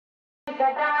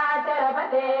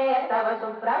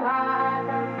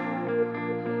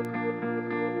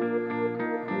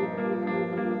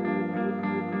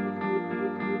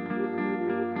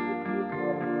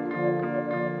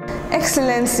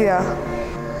Excellencia.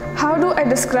 How do I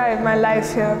describe my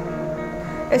life here?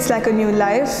 It's like a new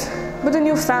life, with a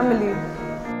new family.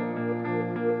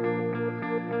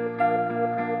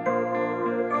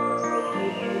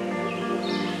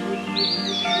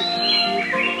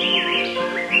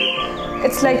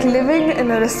 It's like living in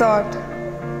a resort.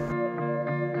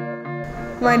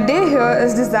 My day here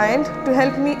is designed to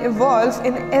help me evolve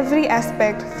in every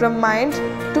aspect, from mind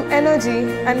to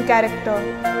energy and character.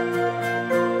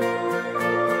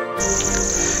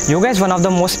 Yoga is one of the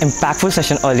most impactful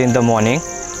sessions early in the morning.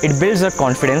 It builds our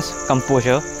confidence,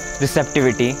 composure,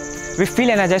 receptivity. We feel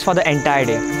energized for the entire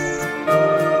day.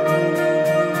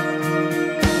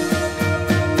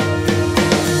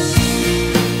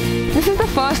 This is the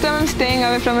first time I'm staying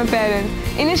away from my parents.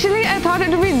 Initially, I thought it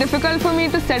would be difficult for me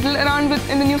to settle around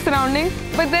in the new surroundings,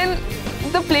 but then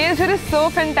the place here is so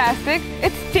fantastic.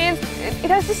 It's changed.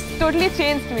 It has just totally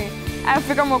changed me. I've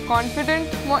become more confident,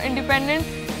 more independent,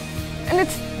 and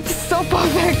it's just so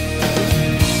perfect.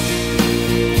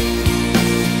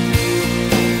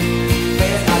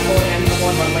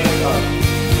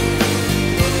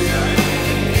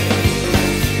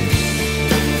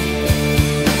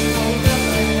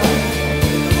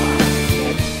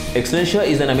 Excellencia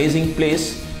is an amazing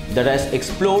place that has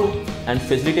explored and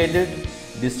facilitated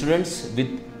the students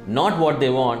with not what they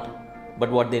want,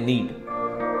 but what they need.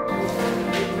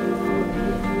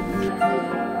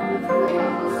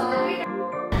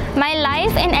 My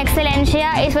life in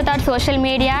Excellencia is without social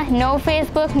media, no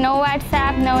Facebook, no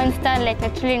WhatsApp, no Insta, like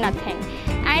literally nothing.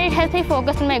 And it helps me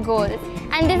focus on my goals.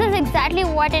 And this is exactly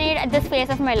what I need at this phase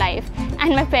of my life.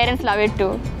 And my parents love it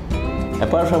too.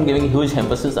 Apart from giving huge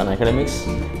emphasis on academics,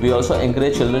 we also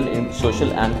encourage children in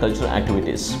social and cultural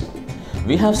activities.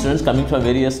 We have students coming from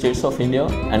various states of India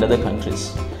and other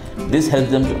countries. This helps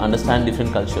them to understand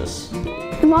different cultures.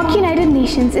 The Mock United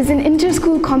Nations is an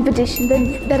inter-school competition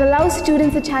that allows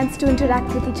students a chance to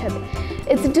interact with each other.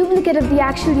 It's a duplicate of the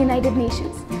actual United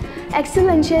Nations.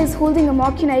 Excellencia is holding a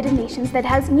Mock United Nations that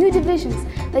has new divisions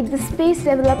like the Space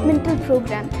Developmental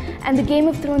Program and the Game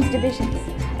of Thrones divisions.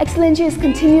 Excellencia is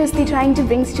continuously trying to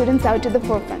bring students out to the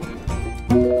forefront.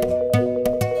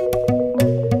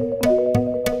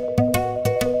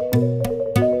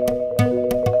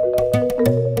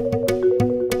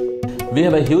 We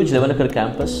have a huge 11-acre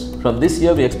campus. From this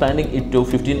year, we are expanding it to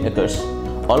 15 acres.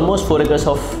 Almost 4 acres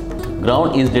of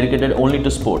ground is dedicated only to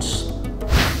sports.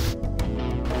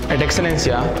 At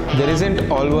Excellencia, there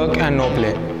isn't all work and no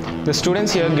play. The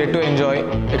students here get to enjoy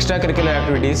extracurricular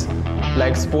activities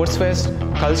like sports fest,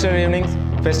 cultural evenings,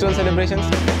 festival celebrations,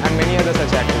 and many other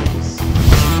such activities.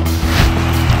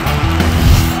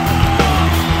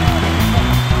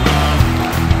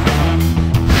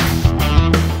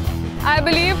 I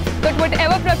believe that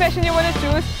whatever profession you want to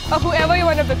choose or whoever you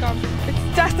want to become,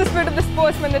 it's just the spirit of the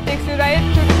sportsman that takes you right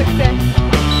through to success.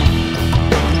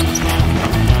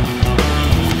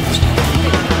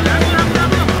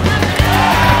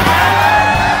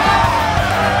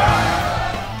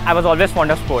 I was always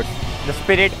fond of sports. The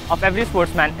spirit of every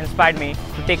sportsman inspired me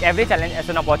to take every challenge as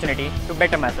an opportunity to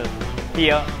better myself.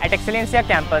 Here at Excellencia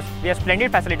campus, we have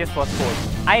splendid facilities for sports.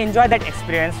 I enjoy that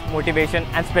experience, motivation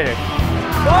and spirit.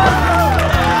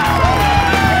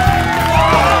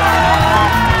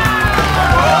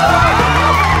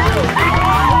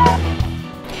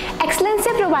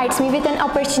 Excellencia provides me with an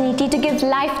opportunity to give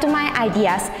life to my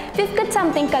ideas. We've got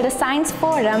something called a Science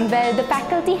Forum where the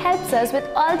faculty helps us with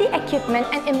all the equipment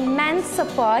and immense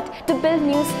support to build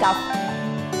new stuff.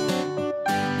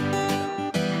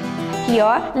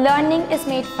 Here, learning is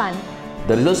made fun.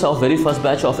 The results of very first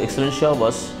batch of Excellencia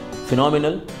was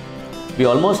phenomenal. We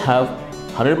almost have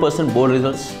 100% board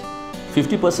results.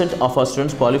 50% of our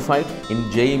students qualified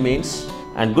in JEE Mains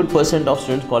and good percent of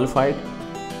students qualified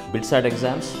BITSAT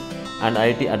exams and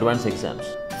IIT advanced exams.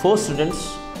 4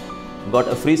 students got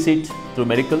a free seat through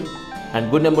medical and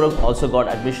good number of also got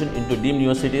admission into deemed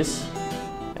universities,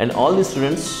 and all the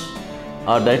students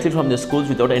are directly from the schools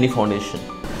without any foundation.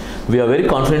 We are very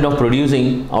confident of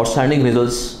producing outstanding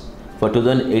results for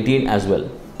 2018 as well.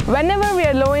 Whenever we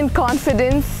are low in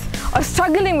confidence or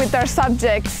struggling with our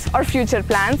subjects or future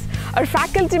plans, our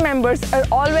faculty members are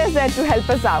always there to help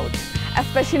us out.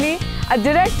 Especially our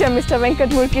director, Mr.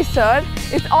 Venkatmurthy sir,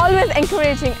 is always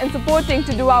encouraging and supporting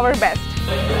to do our best.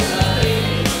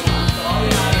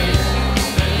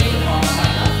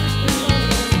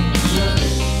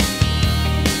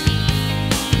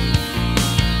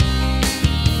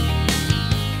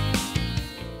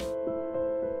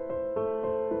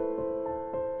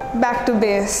 Back to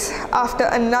base after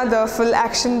another full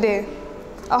action day.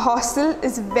 Our hostel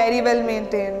is very well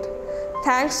maintained,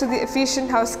 thanks to the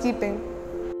efficient housekeeping.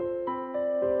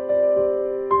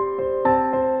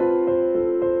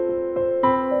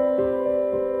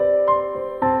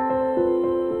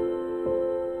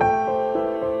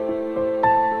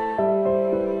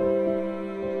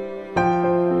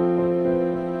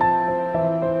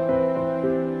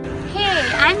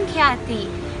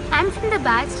 I'm from the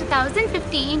batch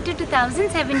 2015 to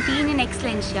 2017 in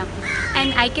Excellencia,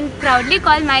 and I can proudly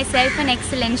call myself an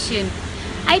Excellencian.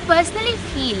 I personally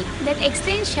feel that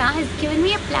Excellencia has given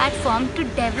me a platform to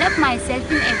develop myself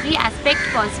in every aspect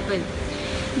possible.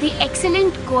 The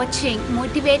excellent coaching,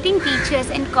 motivating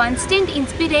teachers and constant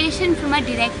inspiration from our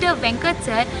director Venkat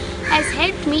sir has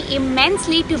helped me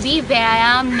immensely to be where I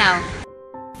am now.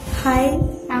 Hi,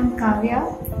 I'm Kavya.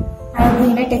 I have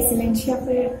been at Excellencia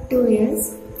for 2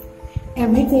 years.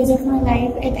 Every phase of my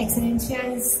life at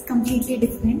Excellencia is completely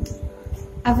different.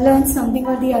 I've learned something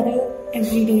or the other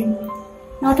every day.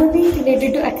 Not only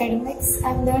related to academics,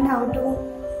 I've learned how to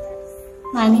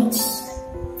manage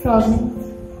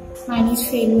problems, manage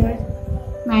failure,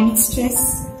 manage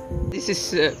stress. This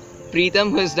is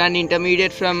Preetham, who has done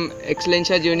intermediate from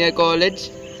Excellencia Junior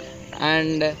College,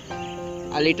 and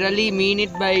I literally mean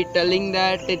it by telling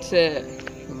that it's a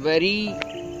very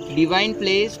divine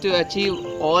place to achieve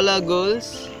all our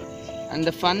goals, and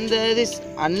the fun there is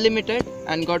unlimited.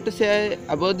 And got to say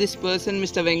about this person,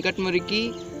 Mr. Venkat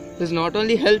Muriki, who's not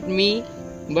only helped me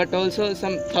but also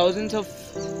some thousands of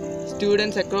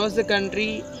students across the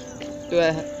country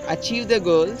to achieve their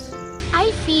goals.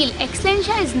 I feel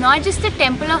Excellencia is not just a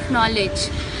temple of knowledge,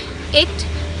 it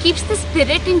keeps the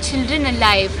spirit in children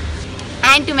alive.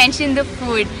 And to mention the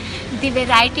food, the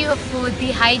variety of food,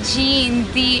 the hygiene,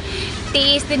 the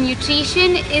taste, the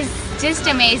nutrition is just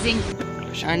amazing.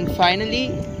 And finally,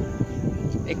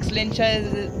 Excellencia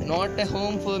is not a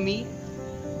home for me,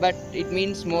 but it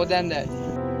means more than that.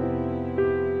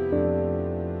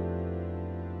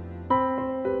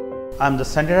 I'm the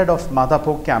center head of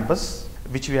Madhapur campus,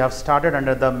 which we have started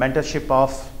under the mentorship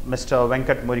of Mr.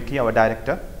 Venkat Muriki, our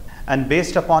director. And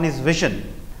based upon his vision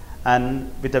and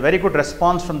with a very good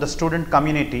response from the student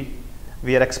community,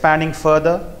 we are expanding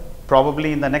further.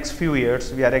 Probably in the next few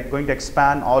years, we are going to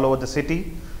expand all over the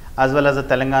city as well as the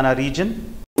Telangana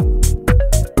region.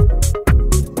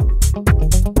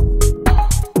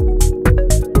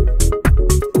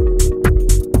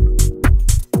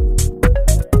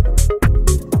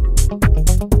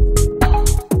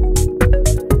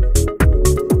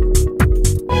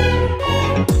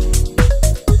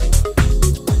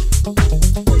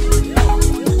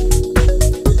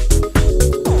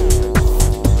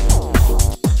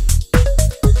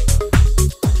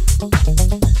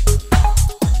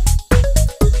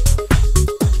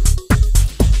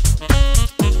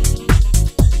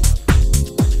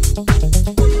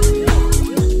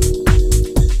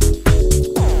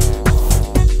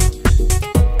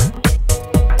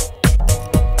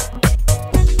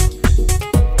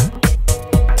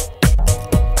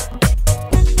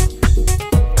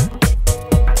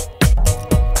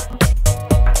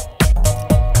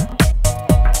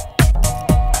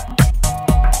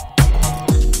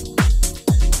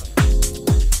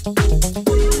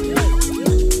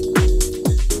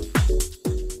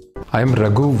 I am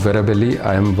Raghu Verabelli.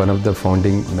 I am one of the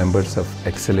founding members of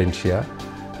Excellencia.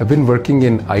 I've been working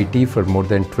in IT for more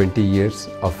than 20 years,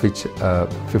 of which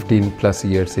 15 plus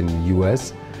years in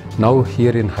US. Now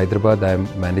here in Hyderabad, I am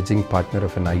managing partner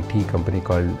of an IT company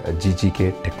called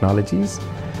GGK Technologies.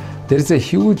 There is a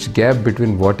huge gap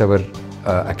between what our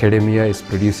academia is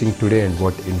producing today and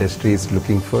what industry is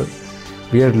looking for.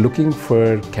 We are looking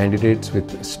for candidates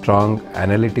with strong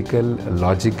analytical,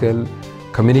 logical,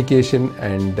 communication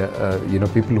and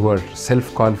people who are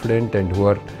self-confident and who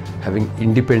are having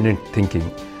independent thinking.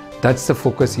 That's the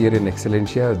focus here in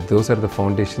Excellencia. Those are the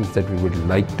foundations that we would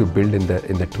like to build in the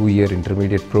 2-year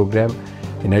intermediate program.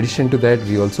 In addition to that,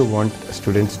 we also want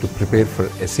students to prepare for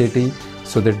SAT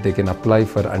so that they can apply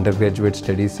for undergraduate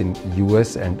studies in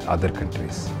US and other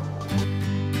countries.